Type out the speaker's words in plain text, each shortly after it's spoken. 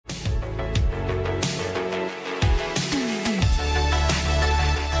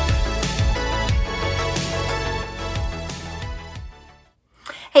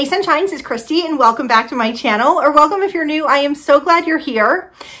Hey Sunshines, it's Kristy and welcome back to my channel, or welcome if you're new. I am so glad you're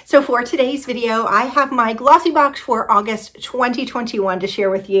here. So for today's video, I have my Glossybox for August 2021 to share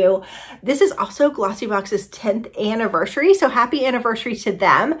with you. This is also Glossybox's 10th anniversary, so happy anniversary to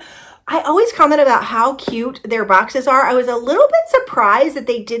them. I always comment about how cute their boxes are. I was a little bit surprised that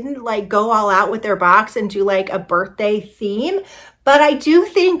they didn't like go all out with their box and do like a birthday theme. But I do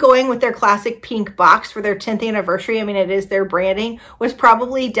think going with their classic pink box for their 10th anniversary, I mean, it is their branding, was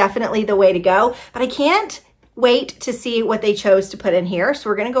probably definitely the way to go. But I can't wait to see what they chose to put in here. So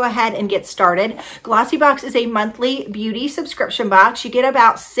we're going to go ahead and get started. Glossybox is a monthly beauty subscription box. You get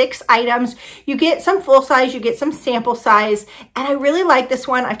about 6 items. You get some full size, you get some sample size. And I really like this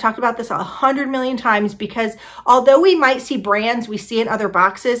one. I've talked about this 100 million times because although we might see brands we see in other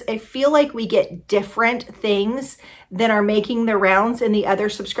boxes, I feel like we get different things than are making the rounds in the other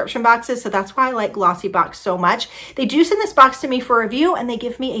subscription boxes. So that's why I like Glossybox so much. They do send this box to me for review and they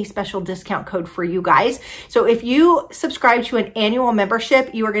give me a special discount code for you guys. So if you subscribe to an annual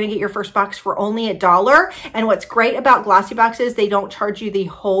membership, you are gonna get your first box for only $1. And what's great about Glossybox is they don't charge you the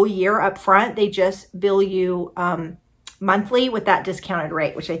whole year up front. They just bill you monthly with that discounted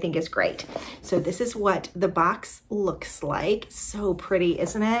rate, which I think is great. So this is what the box looks like. So pretty,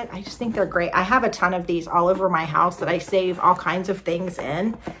 isn't it? I just think they're great. I have a ton of these all over my house that I save all kinds of things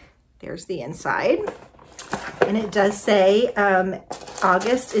in. There's the inside. And it does say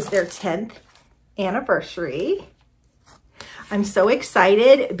August is their 10th anniversary. I'm so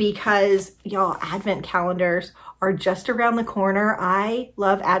excited because y'all, advent calendars are just around the corner. I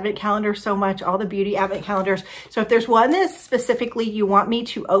love advent calendars so much, all the beauty advent calendars. So if there's one that specifically you want me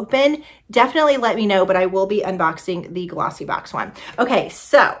to open, definitely let me know, but I will be unboxing the Glossybox one. Okay,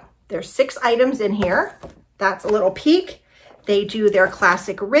 so there's 6 items in here. That's a little peek. They do their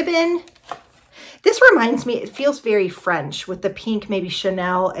classic ribbon. This reminds me, it feels very French with the pink, maybe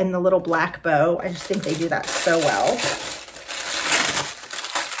Chanel and the little black bow. I just think they do that so well.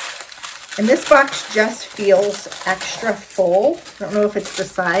 And this box just feels extra full. I don't know if it's the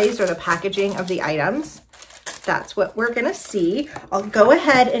size or the packaging of the items. That's what we're gonna see. I'll go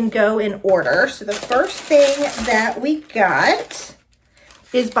ahead and go in order. So the first thing that we got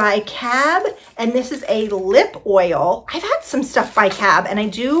is by Cab, and this is a lip oil. I've had some stuff by Cab, and I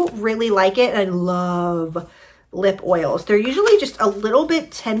do really like it, and I love lip oils. They're usually just a little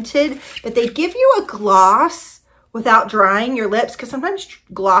bit tinted, but they give you a gloss without drying your lips, because sometimes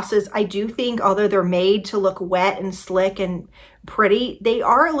glosses, I do think, although they're made to look wet and slick and pretty, they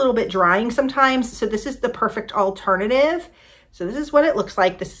are a little bit drying sometimes. So this is the perfect alternative. So this is what it looks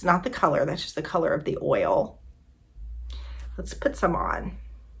like. This is not the color, that's just the color of the oil. Let's put some on.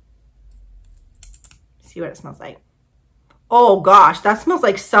 See what it smells like. Oh gosh, that smells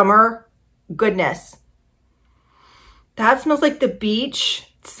like summer goodness. That smells like the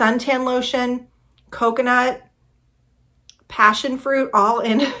beach, suntan lotion, coconut, passion fruit, all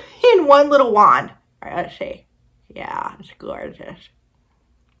in one little wand. All right, let's see. Yeah, it's gorgeous.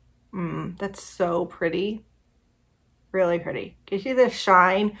 That's so pretty. Really pretty. Gives you this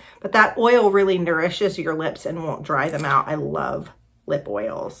shine, but that oil really nourishes your lips and won't dry them out. I love lip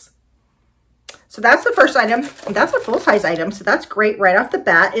oils. So that's the first item. That's a full-size item, so that's great right off the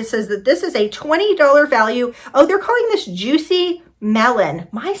bat. It says that this is a $20 value. Oh, they're calling this Juicy Melon.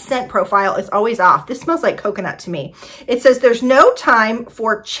 My scent profile is always off. This smells like coconut to me. It says there's no time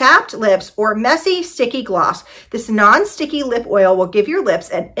for chapped lips or messy, sticky gloss. This non-sticky lip oil will give your lips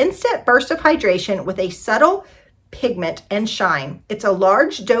an instant burst of hydration with a subtle pigment and shine. It's a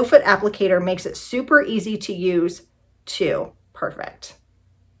large doe foot applicator, makes it super easy to use too. Perfect.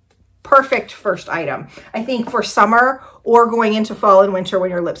 Perfect first item. I think for summer or going into fall and winter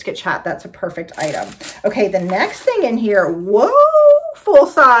when your lips get chapped, that's a perfect item. Okay, the next thing in here, whoa, full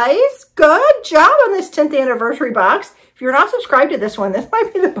size. Good job on this 10th anniversary box. If you're not subscribed to this one, this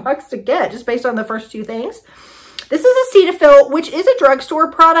might be the box to get just based on the first 2 things. This is a Cetaphil, which is a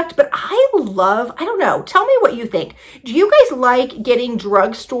drugstore product, but I don't know, tell me what you think. Do you guys like getting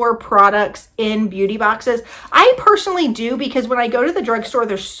drugstore products in beauty boxes? I personally do, because when I go to the drugstore,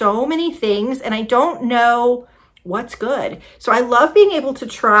 there's so many things and I don't know what's good. So I love being able to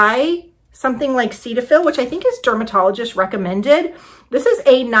try something like Cetaphil, which I think is dermatologist recommended. This is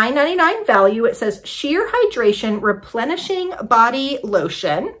a $9.99 value. It says Sheer Hydration Replenishing Body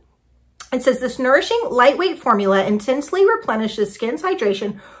Lotion. It says this nourishing, lightweight formula intensely replenishes skin's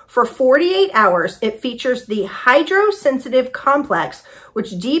hydration for 48 hours. It features the hydrosensitive complex,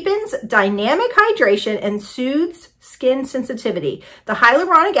 which deepens dynamic hydration and soothes skin sensitivity. The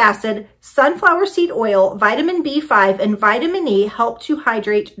hyaluronic acid, sunflower seed oil, vitamin B5, and vitamin E help to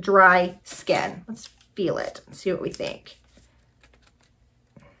hydrate dry skin. Let's feel it and see what we think.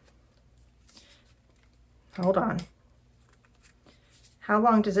 Hold on. How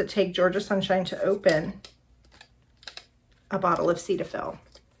long does it take Georgia Sunshine to open a bottle of Cetaphil?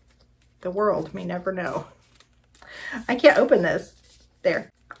 The world may never know. I can't open this. There.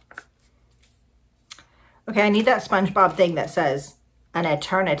 Okay, I need that SpongeBob thing that says an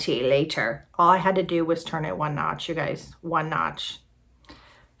eternity later. All I had to do was turn it one notch, you guys. One notch.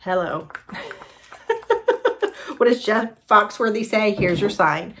 Hello. What does Jeff Foxworthy say? Here's your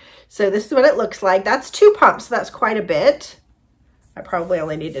sign. So this is what it looks like. That's 2 pumps, so that's quite a bit. I probably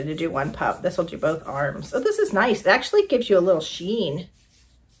only needed to do 1 pump. This will do both arms. Oh, this is nice. It actually gives you a little sheen.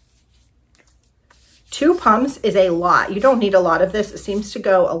 2 pumps is a lot. You don't need a lot of this. It seems to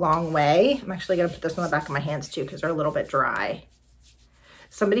go a long way. I'm actually going to put this on the back of my hands too because they're a little bit dry.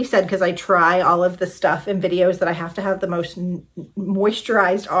 Somebody said because I try all of the stuff in videos that I have to have the most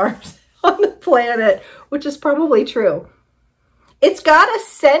moisturized arms on the planet, which is probably true. It's got a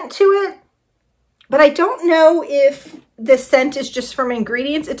scent to it, but I don't know if the scent is just from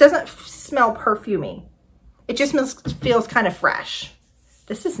ingredients. It doesn't smell perfumey. It just feels kind of fresh.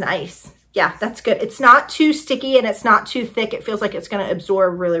 This is nice. Yeah, that's good. It's not too sticky and it's not too thick. It feels like it's going to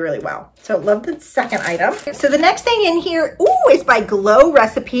absorb really, really well. So love the second item. So the next thing in here, ooh, is by Glow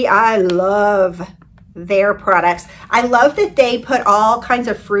Recipe. I love their products. I love that they put all kinds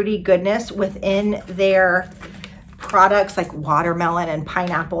of fruity goodness within their products, like watermelon and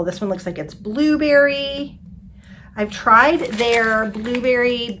pineapple. This one looks like it's blueberry. I've tried their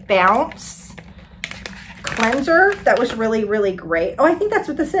blueberry bounce cleanser. That was really, really great. Oh, I think that's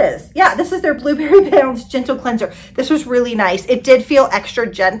what this is. Yeah, this is their blueberry bounce gentle cleanser. This was really nice. It did feel extra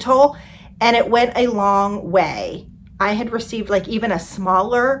gentle and it went a long way. I had received like even a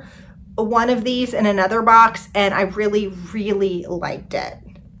smaller one of these in another box and I really, really liked it.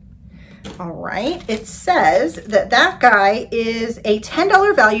 All right, it says that that guy is a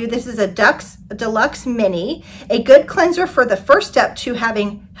 $10 value. This is a Deluxe Mini, a good cleanser for the first step to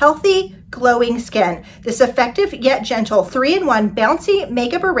having healthy, glowing skin. This effective yet gentle 3-in-1 bouncy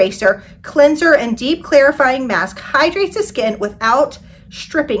makeup eraser, cleanser, and deep clarifying mask hydrates the skin without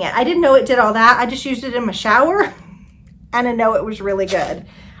stripping it. I didn't know it did all that. I just used it in my shower and I know it was really good.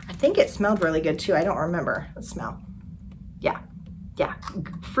 I think it smelled really good too. I don't remember the smell. Yeah,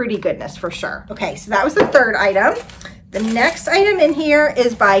 fruity goodness for sure. Okay, so that was the third item. The next item in here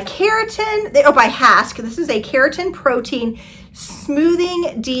is by by Hask. This is a Keratin Protein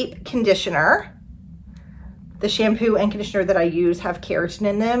Smoothing Deep Conditioner. The shampoo and conditioner that I use have keratin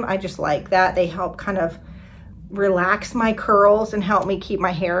in them. I just like that. They help kind of relax my curls and help me keep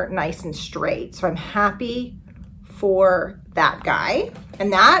my hair nice and straight. So I'm happy for that guy.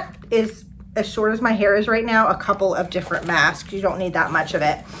 And that is, as short as my hair is right now, a couple of different masks. You don't need that much of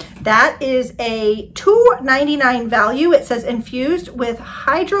it. That is a $2.99 value. It says infused with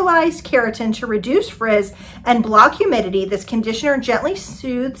hydrolyzed keratin to reduce frizz and block humidity. This conditioner gently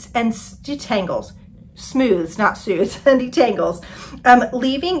soothes and detangles. Smooths, not soothes, and detangles,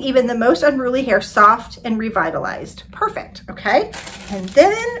 leaving even the most unruly hair soft and revitalized. Perfect, okay? And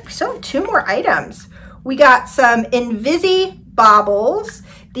then we still have 2 more items. We got some Invisi Bobbles.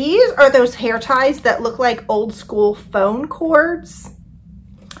 These are those hair ties that look like old school phone cords,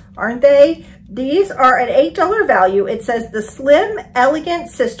 aren't they? These are an $8 value. It says the slim, elegant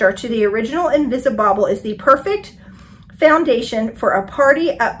sister to the original Invisi Bobble is the perfect foundation for a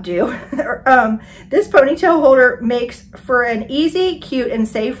party updo. This ponytail holder makes for an easy, cute, and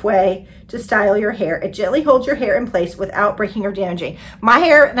safe way to style your hair. It gently holds your hair in place without breaking or damaging. My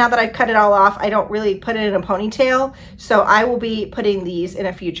hair, now that I've cut it all off, I don't really put it in a ponytail, so I will be putting these in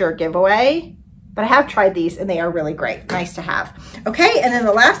a future giveaway. But I have tried these and they are really great. Nice to have. Okay, and then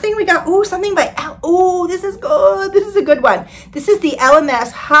the last thing we got, ooh, something by, ooh, this is good. This is a good one. This is the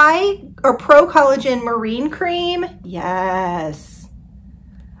LMS High or Pro Collagen Marine Cream. Yes.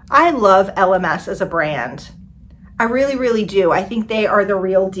 I love LMS as a brand. I really, really do. I think they are the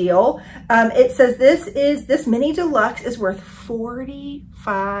real deal. It says this mini deluxe is worth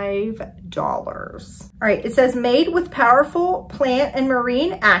 $45. All right, it says made with powerful plant and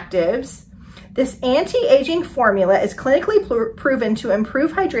marine actives. This anti-aging formula is clinically proven to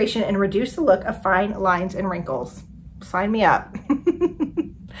improve hydration and reduce the look of fine lines and wrinkles. Sign me up.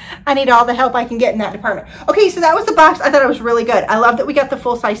 I need all the help I can get in that department. Okay, so that was the box. I thought it was really good. I love that we got the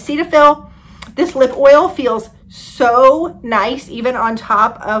full-size Cetaphil. This lip oil feels so nice, even on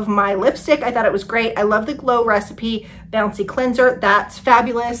top of my lipstick. I thought it was great. I love the Glow Recipe Bouncy Cleanser. That's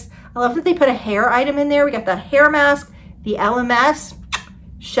fabulous. I love that they put a hair item in there. We got the hair mask, the LMS,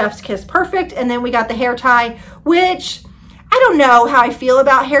 Chef's Kiss Perfect, and then we got the hair tie, which I don't know how I feel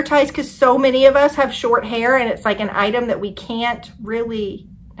about hair ties because so many of us have short hair and it's like an item that we can't really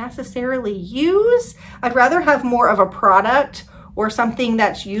necessarily use. I'd rather have more of a product or something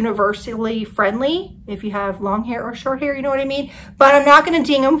that's universally friendly if you have long hair or short hair, you know what I mean? But I'm not gonna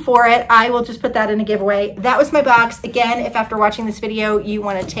ding them for it. I will just put that in a giveaway. That was my box. Again, if after watching this video, you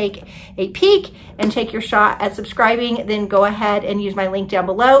wanna take a peek and take your shot at subscribing, then go ahead and use my link down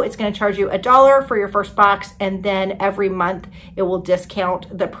below. It's gonna charge you $1 for your first box, and then every month it will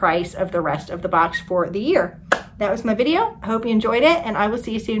discount the price of the rest of the box for the year. That was my video. I hope you enjoyed it, and I will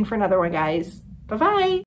see you soon for another one, guys. Bye-bye.